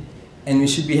 Mapedi, and we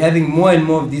should be having more and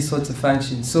more of these sorts of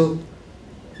functions. So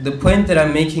the point that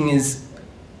I'm making is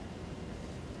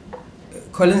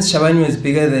Collins Chabane is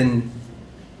bigger than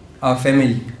our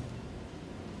family.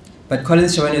 But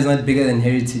Collins Chabane is not bigger than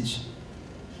heritage.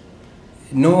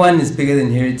 No one is bigger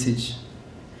than heritage.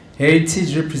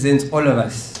 Heritage represents all of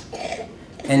us.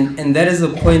 And that is a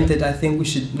point that I think we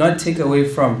should not take away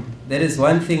from. That is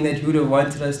one thing that he would have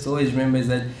wanted us to always remember, is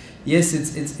that yes,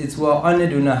 it's we're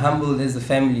honored and we're humbled as a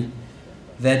family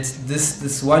that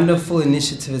this wonderful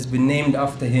initiative has been named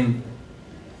after him.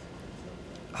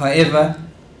 However,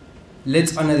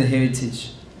 let's honor the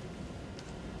heritage.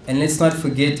 And let's not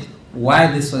forget why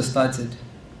this was started.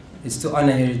 It's to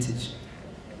honor heritage.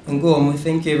 Ngomu,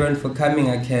 thank you everyone for coming,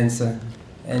 Akansa,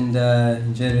 and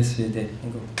enjoy the rest of your day.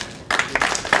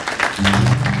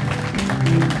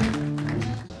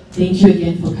 Thank you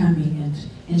again for coming and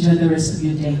enjoy the rest of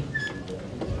your day.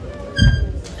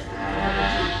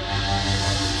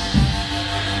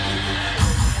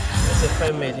 As a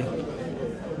family,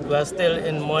 we are still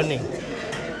in mourning.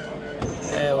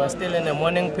 We're still in a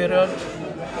mourning period.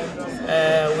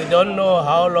 We don't know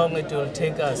how long it will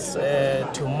take us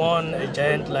to mourn a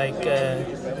giant like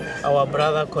our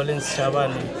brother Collins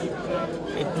Chabane.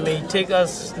 It may take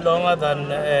us longer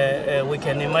than we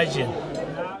can imagine.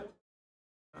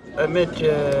 I met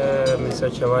Mr.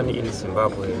 Chabane in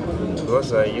Zimbabwe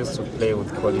because I used to play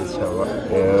with Collins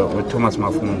Chabane, with Thomas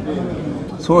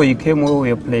Mafumu. So he came where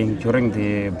we were playing during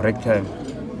the break time.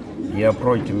 He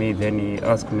approached me, then he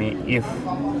asked me if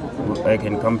I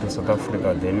can come to South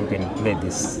Africa, then we can play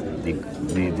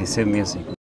the same music.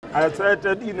 I started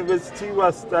at university,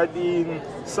 was studying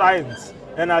science,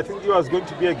 and I think he was going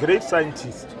to be a great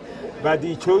scientist. But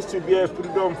he chose to be a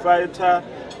freedom fighter,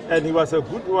 and he was a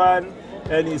good one.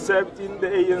 And he served in the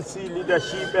ANC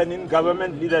leadership and in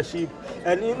government leadership.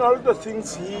 And in all the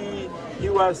things he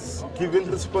was given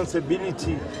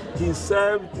responsibility, he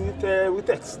served with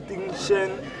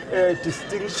distinction,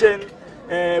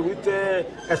 with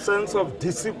a sense of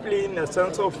discipline, a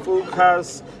sense of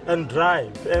focus and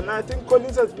drive. And I think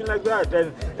Collins has been like that,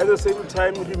 and at the same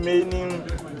time remaining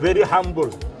very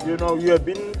humble. You know, you have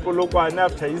been in Polokwane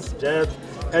after his death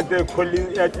at the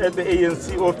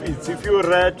ANC office. If you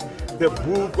read the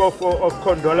book of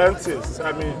condolences,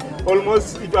 I mean,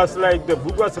 almost it was like the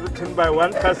book was written by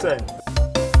one person.